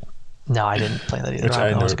 No, I didn't play that either.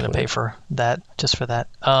 I was going to pay for that, just for that.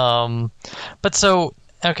 But so...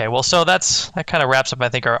 Okay, well, so that kind of wraps up, I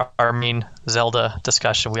think, our main Zelda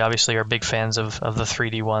discussion. We obviously are big fans of the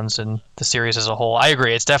 3D ones and the series as a whole. I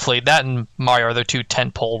agree. It's definitely that and Mario are the 2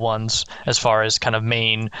 tentpole ones as far as kind of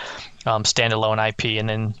main standalone IP. And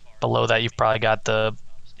then below that, you've probably got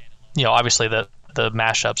obviously the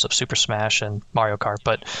mashups of Super Smash and Mario Kart.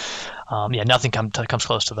 But nothing comes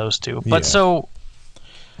close to those 2. But so,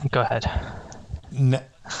 go ahead.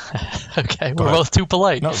 Okay, we're both too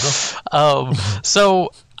polite. No, go.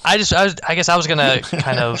 So I guess I was gonna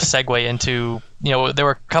kind of segue into there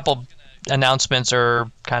were a couple announcements or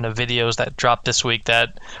kind of videos that dropped this week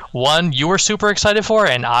that one you were super excited for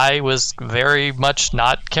and I was very much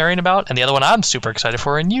not caring about, and the other one I'm super excited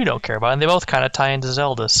for and you don't care about, and they both kind of tie into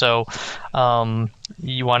Zelda. So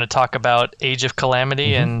you want to talk about Age of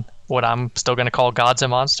Calamity and what I'm still going to call Gods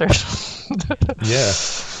and Monsters? Yeah.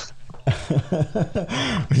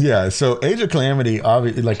 Yeah, so Age of Calamity,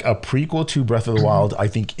 obviously, like a prequel to Breath of the Wild, I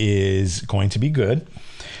think is going to be good.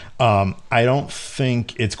 I don't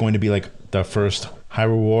think it's going to be like the first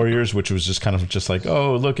Hyrule Warriors, which was just kind of just like,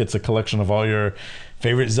 oh, look, it's a collection of all your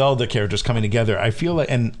favorite Zelda characters coming together. I feel like,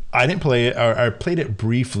 and I didn't play it, or I played it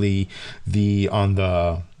briefly on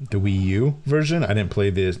the Wii U version. I didn't play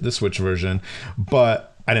the Switch version, but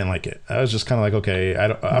I didn't like it. I was just kind of like, okay,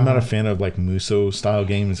 I'm not a fan of like Musou style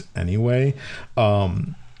games anyway. But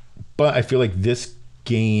I feel like this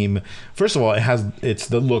game, first of all, it's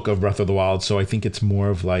the look of Breath of the Wild, so I think it's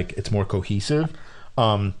more cohesive.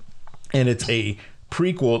 And it's a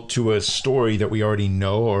prequel to a story that we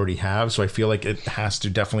already have, so I feel like it has to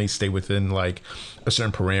definitely stay within like a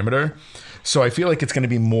certain parameter. So I feel like it's going to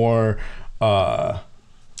be more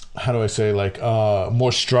how do I say, like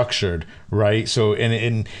more structured, right? So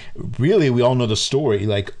and really we all know the story,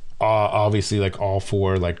 like obviously like all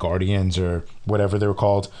 4 like Guardians or whatever they were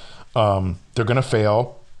called, they're gonna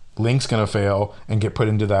fail. Link's gonna fail and get put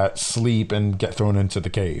into that sleep and get thrown into the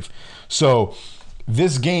cave. So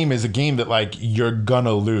this game is a game that like you're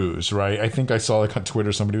gonna lose, right? I think I saw like on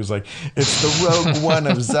Twitter somebody was like, it's the Rogue One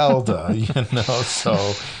of Zelda,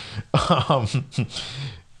 so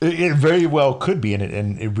it very well could be in it,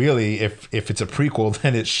 and it really, if it's a prequel,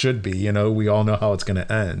 then it should be. We all know how it's going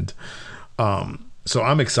to end. So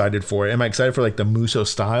I'm excited for it. Am I excited for like the Musou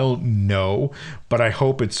style? No, but I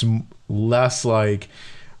hope it's less like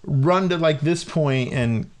run to like this point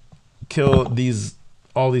and kill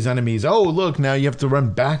all these enemies. Oh, look, now you have to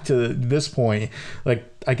run back to this point.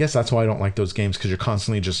 Like, I guess that's why I don't like those games, because you're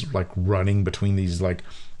constantly just like running between these like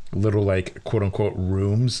little like quote unquote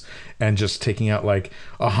rooms and just taking out like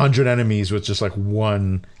 100 enemies with just like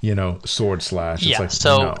one sword slash. It's like,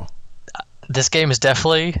 so no. This game is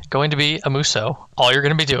definitely going to be a Musou. All you're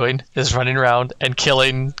going to be doing is running around and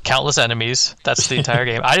killing countless enemies. That's the entire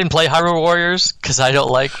game. I didn't play Hyrule Warriors because I don't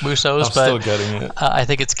like Musous, I'm still getting it. I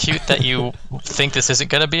think it's cute that you think this isn't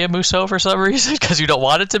going to be a Musou for some reason because you don't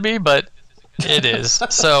want it to be, but it is.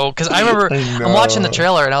 So, because I remember I'm watching the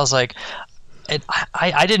trailer and I was like,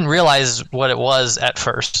 I didn't realize what it was at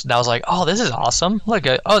first. And I was like, oh, this is awesome. Look,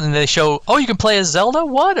 and they show, you can play as Zelda?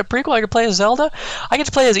 What? A prequel? I can play as Zelda? I get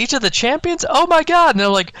to play as each of the champions? Oh my god. And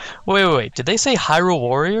I'm like, wait. Did they say Hyrule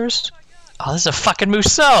Warriors? Oh, this is a fucking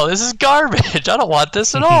Musou. This is garbage. I don't want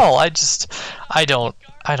this at all. I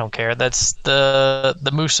don't care. That's the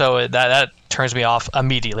Musou, that turns me off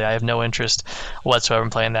immediately. I have no interest whatsoever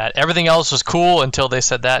in playing that. Everything else was cool until they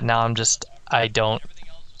said that. Now I don't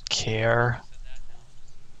care.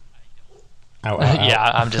 Out.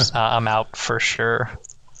 Yeah, I'm out for sure.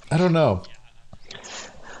 I don't know.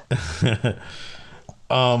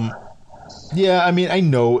 Yeah, I mean, I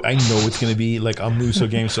know it's gonna be like a Musou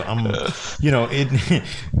game, so I'm,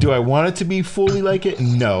 do I want it to be fully like it?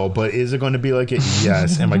 No, but is it going to be like it?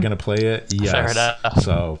 Yes. Am I gonna play it? Yes. Fair enough.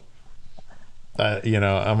 So,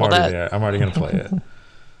 I'm already there. I'm already gonna play it.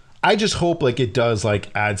 I just hope like it does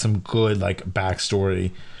like add some good like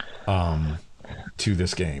backstory to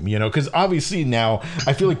this game, because obviously now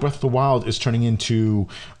I feel like Breath of the Wild is turning into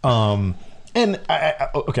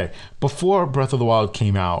before Breath of the Wild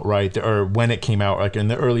came out, right, or when it came out, like in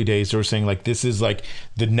the early days, they were saying like this is like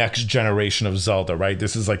the next generation of Zelda, right?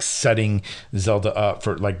 This is like setting Zelda up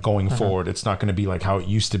for like going forward. It's not going to be like how it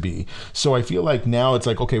used to be. So I feel like now it's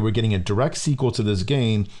like, okay, we're getting a direct sequel to this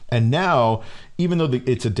game, and now even though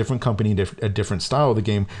it's a different company, a different style of the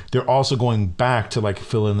game, they're also going back to like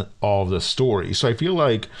fill in all the story. So I feel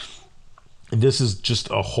like this is just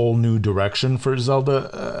a whole new direction for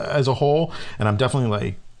Zelda as a whole, and I'm definitely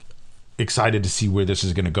like excited to see where this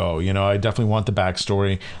is going to go. I definitely want the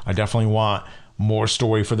backstory. I definitely want more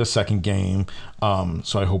story for the second game.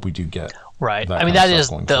 So I hope we do get right. I mean, that is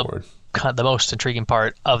the most intriguing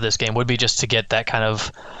part of this game would be just to get that kind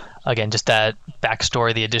of, again, just that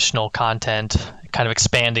backstory, the additional content, kind of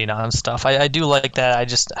expanding on stuff. I do like that. I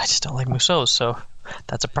just don't like Musous, so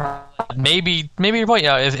that's a problem. Maybe your point.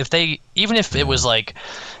 If they, even if it was like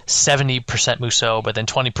 70% Musou, but then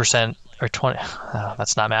 20% or 20,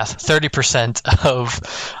 that's not math. 30% of,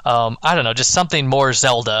 I don't know, just something more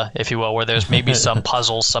Zelda, if you will, where there's maybe some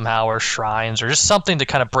puzzles somehow or shrines or just something to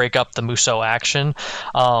kind of break up the Musou action,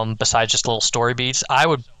 besides just little story beats. I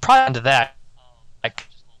would probably into that.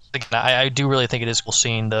 I do really think it is cool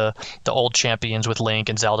seeing the old champions with Link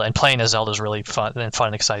and Zelda, and playing as Zelda is really fun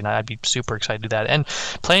and exciting. I'd be super excited to do that. And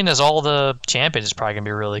playing as all the champions is probably going to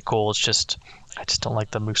be really cool. It's just, I just don't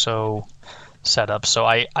like the Musou setup. So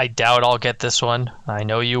I doubt I'll get this one. I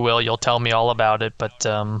know you will. You'll tell me all about it, but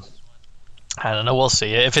I don't know. We'll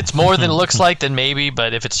see. If it's more than it looks like, then maybe.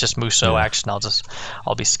 But if it's just Musou action,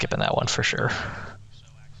 I'll be skipping that one for sure.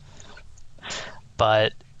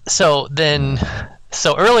 But so then.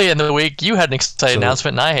 So early in the week, you had an exciting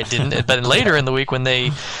announcement, and I didn't. But then later in the week, when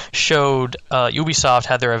they showed Ubisoft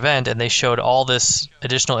had their event, and they showed all this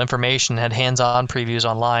additional information, had hands-on previews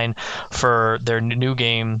online for their new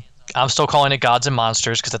game. I'm still calling it Gods and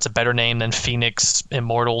Monsters because that's a better name than Phoenix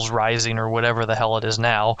Immortals Rising or whatever the hell it is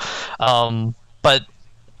now. But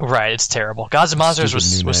right, it's terrible. Gods and Monsters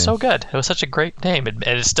was so good. It was such a great name, and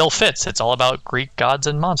it still fits. It's all about Greek gods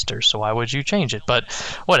and monsters, so why would you change it? But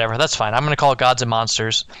whatever, that's fine. I'm going to call it Gods and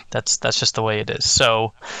Monsters. That's just the way it is.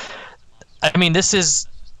 So, I mean, this is,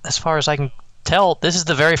 as far as I can tell, this is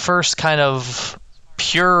the very first kind of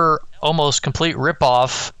pure, almost complete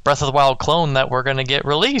rip-off Breath of the Wild clone that we're going to get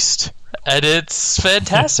released. And it's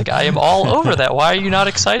fantastic. I am all over that. Why are you not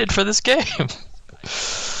excited for this game?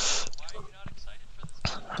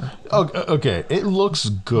 Oh, okay. It looks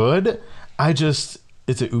good. It's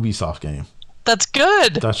an Ubisoft game. That's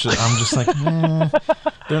good. I'm just like,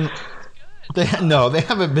 they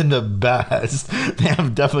haven't been the best. They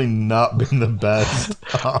have definitely not been the best.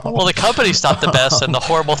 Well, the company's not the best, and the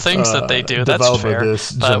horrible things that they do. That's fair.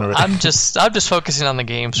 But I'm just focusing on the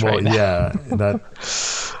games right now. Yeah, that.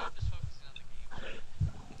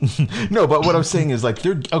 No, but what I'm saying is like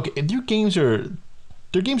their games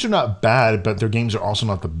are not bad, but their games are also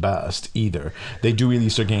not the best either. They do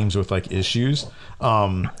release their games with like issues.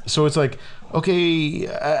 So it's like, okay,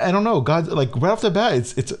 I don't know. God, like right off the bat,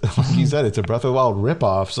 it's like you said, it's a Breath of the Wild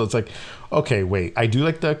ripoff. So it's like, okay, wait, I do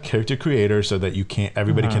like the character creator so that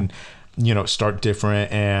everybody can, start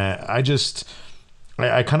different. And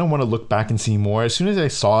I kind of want to look back and see more. As soon as I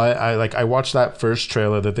saw it, I watched that first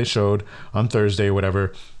trailer that they showed on Thursday or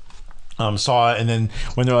whatever. saw it, and then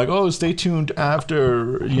when they're like, "Oh, stay tuned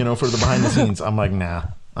after," for the behind the scenes, I'm like, nah,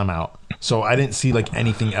 I'm out. So I didn't see like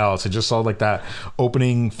anything else. I just saw like that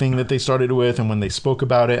opening thing that they started with, and when they spoke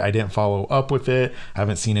about it, I didn't follow up with it. I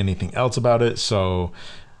haven't seen anything else about it. So,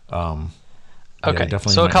 okay.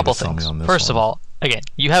 So a couple things. First of all, again,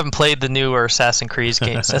 you haven't played the newer Assassin's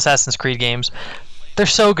Creed games. They're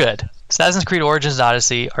so good. Assassin's Creed Origins and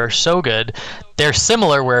Odyssey are so good. They're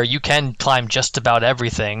similar where you can climb just about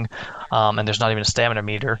everything, and there's not even a stamina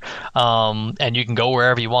meter, and you can go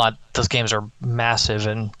wherever you want. Those games are massive,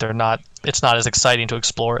 and it's not as exciting to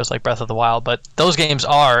explore as like Breath of the Wild, but those games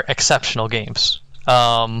are exceptional games.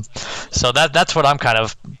 So that's what I'm kind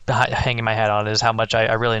of hanging my hat on, is how much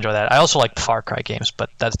I really enjoy that. I also like the Far Cry games, but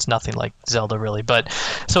that's nothing like Zelda really. But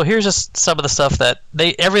so here's just some of the stuff that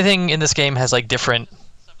everything in this game has like different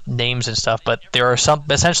names and stuff, but there are some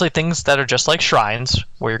essentially things that are just like shrines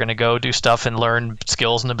where you're going to go do stuff and learn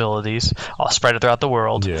skills and abilities all spread throughout the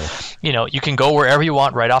world. You can go wherever you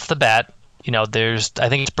want right off the bat. I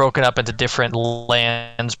think it's broken up into different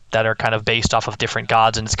lands that are kind of based off of different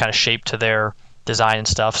gods, and it's kind of shaped to their design and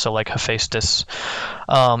stuff. So like Hephaestus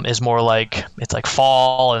is more like, it's like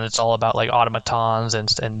fall, and it's all about like automatons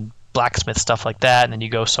and blacksmith stuff like that, and then you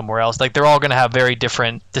go somewhere else. Like they're all going to have very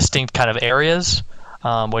different distinct kind of areas,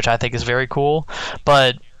 which I think is very cool.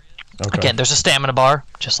 But again, there's a stamina bar,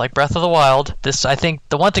 just like Breath of the Wild. I think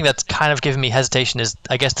the one thing that's kind of giving me hesitation is,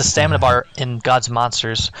 I guess, the stamina bar in God's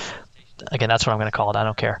Monsters. Again, that's what I'm going to call it. I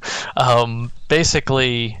don't care.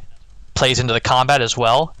 Basically plays into the combat as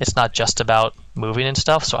well. It's not just about moving and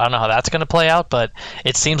stuff, so I don't know how that's going to play out, but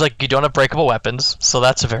it seems like you don't have breakable weapons, so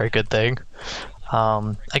that's a very good thing.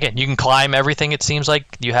 Again, you can climb everything. It seems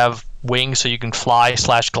like you have wings, so you can fly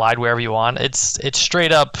 / glide wherever you want. It's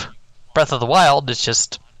straight up Breath of the Wild. It's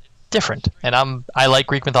just different, and I like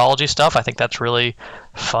Greek mythology stuff. I think that's really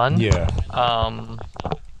fun.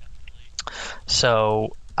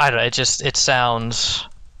 So I don't know. It sounds.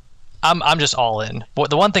 I'm just all in. But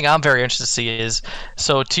the one thing I'm very interested to see is,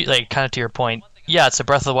 so to your point, yeah, it's a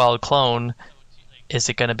Breath of the Wild clone. Is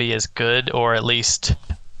it going to be as good, or at least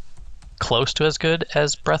close to as good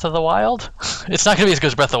as Breath of the Wild? It's not going to be as good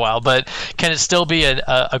as Breath of the Wild, but can it still be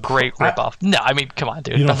a great ripoff? No, I mean, come on,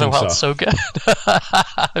 dude. Breath of the Wild's so good.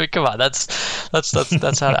 I mean, come on, that's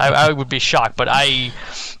how I would be shocked. But I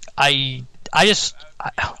just,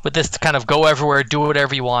 with this kind of go everywhere, do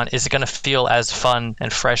whatever you want, is it going to feel as fun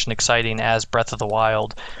and fresh and exciting as Breath of the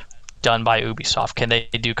Wild done by Ubisoft? Can they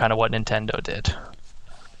do kind of what Nintendo did?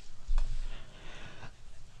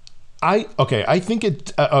 I think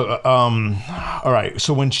it. All right.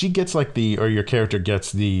 So when she gets or your character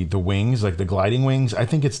gets the wings, like the gliding wings, I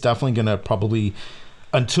think it's definitely gonna probably,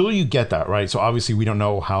 until you get that, right? So obviously we don't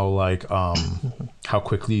know how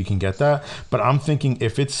quickly you can get that, but I'm thinking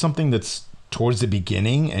if it's something that's towards the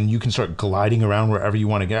beginning and you can start gliding around wherever you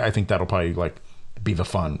want to get, I think that'll probably be the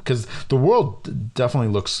fun, because the world definitely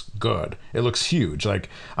looks good. It looks huge. Like,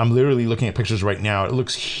 I'm literally looking at pictures right now. It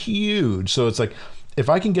looks huge. So it's like, if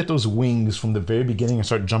I can get those wings from the very beginning and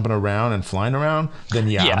start jumping around and flying around, then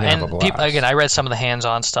I'm gonna have a blast. Again, I read some of the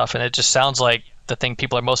hands-on stuff, and it just sounds like the thing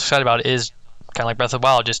people are most excited about is kind of like Breath of the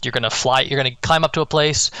Wild. Just you're gonna fly, you're gonna climb up to a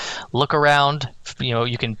place, look around.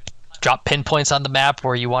 You can drop pinpoints on the map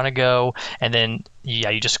where you want to go, and then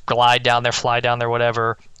you just glide down there, fly down there,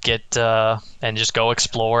 whatever. Get and just go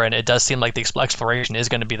explore. And it does seem like the exploration is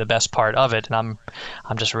going to be the best part of it, and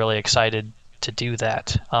I'm just really excited to do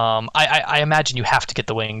that. I imagine you have to get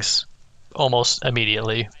the wings almost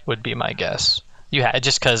immediately, would be my guess.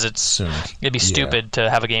 Just because it'd be stupid to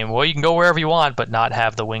have a game, well, you can go wherever you want, but not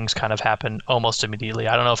have the wings kind of happen almost immediately.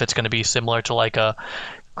 I don't know if it's going to be similar to like a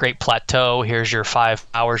Great Plateau. Here's your 5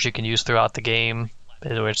 hours you can use throughout the game.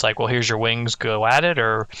 It's like, well, here's your wings, go at it,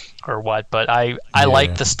 or what. But I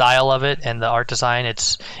like the style of it and the art design.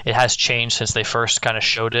 It has changed since they first kind of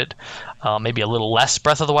showed it. Maybe a little less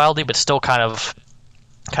Breath of the Wildy, but still kind of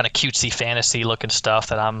cutesy fantasy looking stuff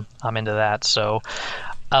that I'm into that. So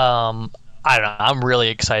I don't know. I'm really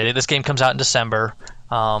excited. This game comes out in December.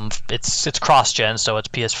 It's cross-gen, so it's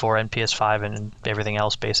PS4 and PS5 and everything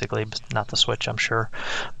else basically, but not the Switch, I'm sure.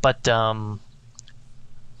 But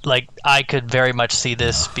I could very much see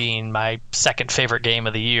this being my second favorite game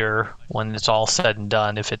of the year when it's all said and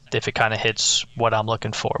done, if it kind of hits what I'm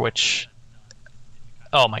looking for, which,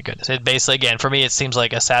 oh my goodness. It basically, again, for me, it seems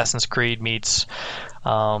like Assassin's Creed meets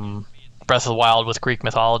Breath of the Wild with Greek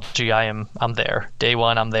mythology. I'm there. Day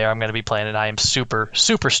one, I'm there. I'm going to be playing it. I am super,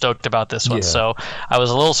 super stoked about this one. So I was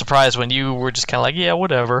a little surprised when you were just kind of like, yeah,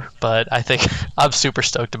 whatever. But I think I'm super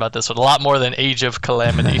stoked about this one. A lot more than Age of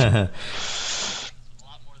Calamity.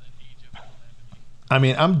 I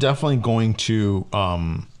mean, I'm definitely going to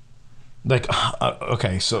like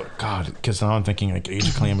okay, so God, because now I'm thinking like Age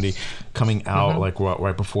of Calamity coming out like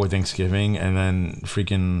right before Thanksgiving, and then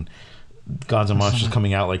freaking Gods and Monsters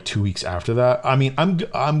coming out like 2 weeks after that. I mean,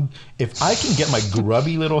 I'm if I can get my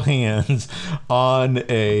grubby little hands on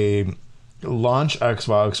a launch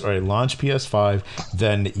Xbox or a launch PS5,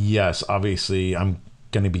 then yes, obviously I'm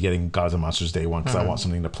going to be getting Gods and Monsters day one because I want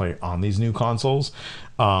something to play on these new consoles.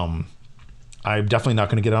 I'm definitely not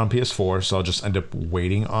going to get it on PS4, so I'll just end up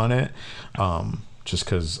waiting on it, just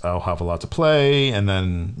because I'll have a lot to play, and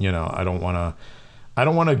then I don't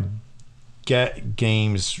want to get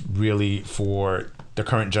games really for the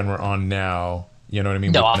current gen we're on now. You know what I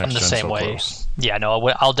mean? No, I'm the same way. Close. Yeah, no,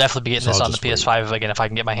 I'll definitely be getting this on the PS5 again if I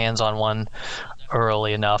can get my hands on one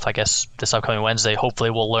early enough. I guess this upcoming Wednesday,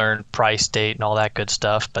 hopefully we'll learn price, date, and all that good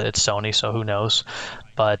stuff. But it's Sony, so who knows?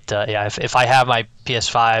 But yeah, if I have my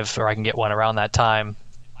PS5 or I can get one around that time,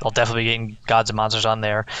 I'll definitely be getting Gods and Monsters on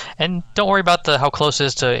there. And don't worry about how close it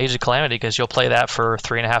is to Age of Calamity, because you'll play that for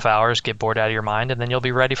 3.5 hours, get bored out of your mind, and then you'll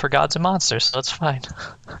be ready for Gods and Monsters. So that's fine.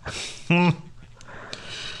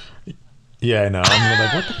 Yeah, I know. I'm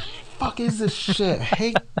like, what the fuck is this shit?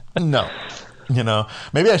 Hey, no.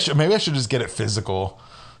 Maybe I should just get it physical,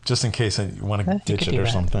 just in case I want to ditch it or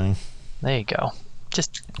something. There you go.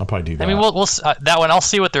 I'll probably do that. I mean, we'll that one. I'll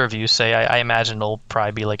see what the reviews say. I imagine it'll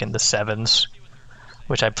probably be like in the 7s,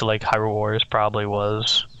 which I feel like Hyrule Warriors probably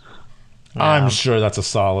was. I'm sure that's a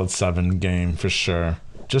solid 7 game for sure.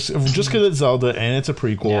 Just because it's Zelda and it's a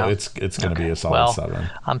prequel, it's going to be a solid 7.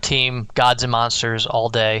 I'm team Gods and Monsters all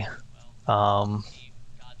day, and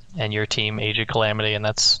your team Age of Calamity, and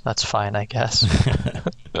that's fine, I guess.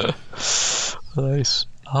 Nice.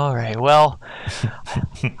 All right. Well,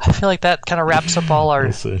 I feel like that kind of wraps up all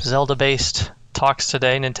our Zelda-based talks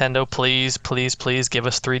today. Nintendo, please, please, please give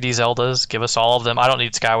us 3D Zeldas. Give us all of them. I don't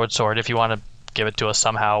need Skyward Sword. If you want to give it to us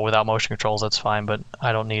somehow without motion controls, that's fine, but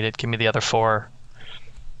I don't need it. Give me the other 4.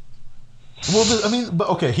 Well, I mean, but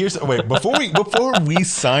okay. Before we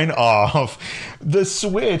sign off, the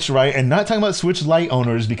Switch, right? And not talking about Switch Lite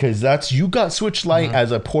owners, because you got Switch Lite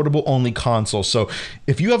as a portable only console. So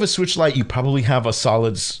if you have a Switch Lite, you probably have a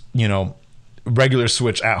solid, regular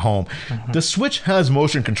Switch at home. The Switch has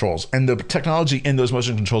motion controls, and the technology in those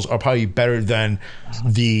motion controls are probably better than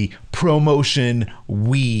the ProMotion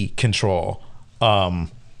Wii control.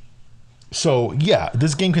 So yeah,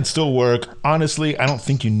 this game can still work. Honestly, I don't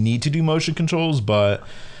think you need to do motion controls, but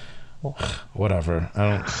whatever.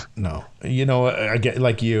 I don't know. I get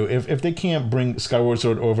like you. If they can't bring Skyward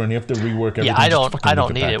Sword over and you have to rework everything, I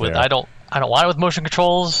don't need it with. I don't want it with motion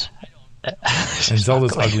controls. And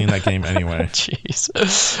Zelda's ugly in that game anyway. Jeez,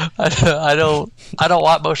 I don't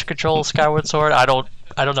want motion controls. Skyward Sword. I don't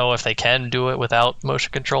know if they can do it without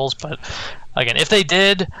motion controls, but again, if they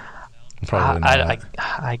did. Probably not.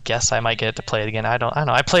 I guess I might get to play it again. I don't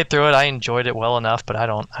know. I played through it. I enjoyed it well enough, but I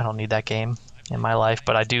don't need that game in my life.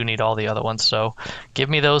 But I do need all the other ones. So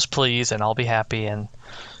give me those, please, and I'll be happy. And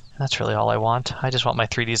that's really all I want. I just want my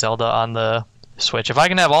 3D Zelda on the Switch. If I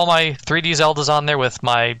can have all my 3D Zeldas on there with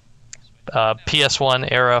my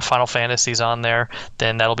PS1 era Final Fantasies on there,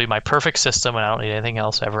 then that'll be my perfect system, and I don't need anything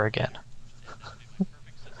else ever again.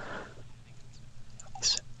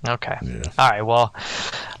 Okay. Yeah. All right. Well,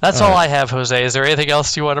 that's all I have, Jose. Is there anything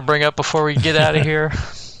else you want to bring up before we get out of here?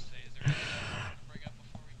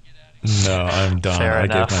 No, I'm done. Fair I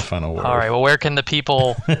enough. gave my final word. All right. Well, where can the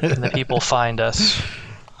people find us?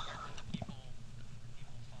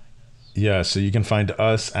 Yeah, so you can find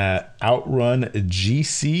us at Outrun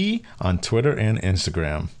GC on Twitter and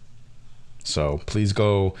Instagram. So please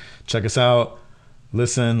go check us out.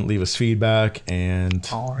 Listen, leave us feedback, and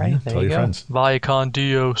all right, tell your friends. Vaya con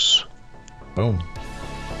Dios. Boom.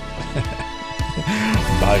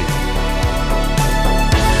 Bye.